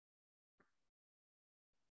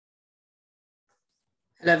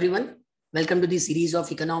Hello everyone, welcome to the series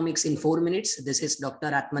of Economics in 4 minutes. This is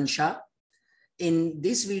Dr. Atman Shah. In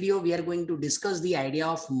this video, we are going to discuss the idea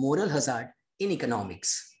of moral hazard in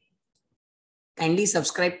economics. Kindly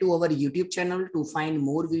subscribe to our YouTube channel to find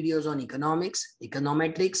more videos on economics,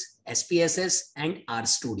 econometrics, SPPS and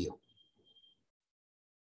RStudio.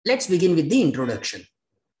 Let's begin with the introduction.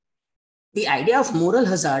 The idea of moral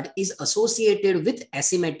hazard is associated with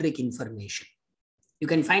asymmetric information. You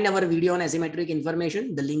can find our video on asymmetric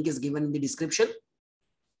information. The link is given in the description.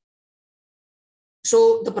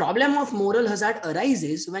 So the problem of moral hazard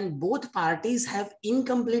arises when both parties have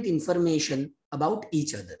incomplete information about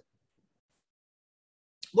each other.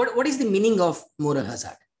 What is the meaning of moral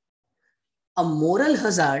hazard? A moral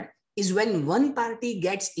hazard is when one party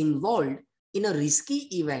gets involved in a risky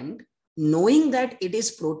event, knowing that it is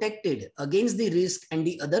protected against the risk and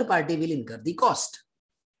the other party will incur the cost.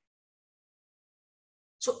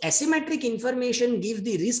 So asymmetric information gives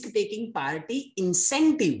the risk-taking party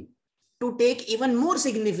incentive to take even more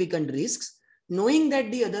significant risks, knowing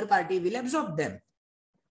that the other party will absorb them.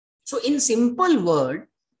 So in simple word,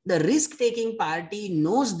 the risk-taking party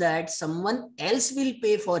knows that someone else will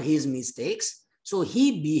pay for his mistakes, so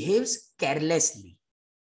he behaves carelessly.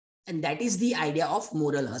 And that is the idea of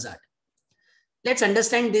moral hazard. Let's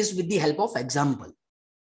understand this with the help of example.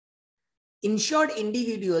 Insured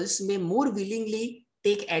individuals may more willingly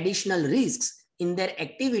take additional risks in their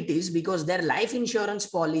activities because their life insurance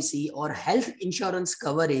policy or health insurance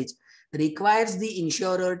coverage requires the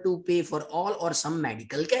insurer to pay for all or some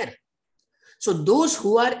medical care. So those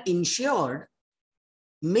who are insured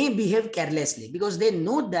may behave carelessly because they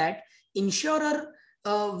know that insurer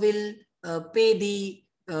will pay the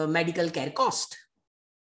medical care cost.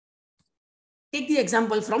 Take the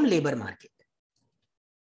example from labor market.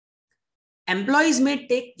 Employees may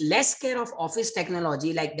take less care of office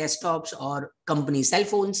technology like desktops or company cell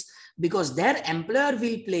phones because their employer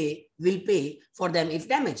will pay for them if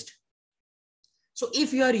damaged. So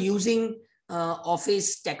if you are using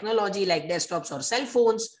office technology like desktops or cell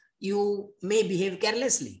phones, you may behave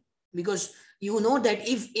carelessly because you know that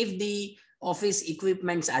if the office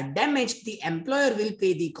equipments are damaged, the employer will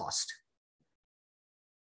pay the cost.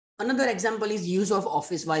 Another example is use of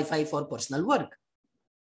office Wi-Fi for personal work.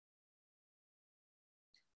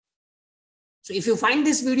 So if you find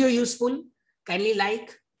this video useful, kindly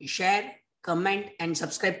like, share, comment, and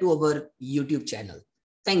subscribe to our YouTube channel.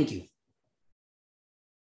 Thank you.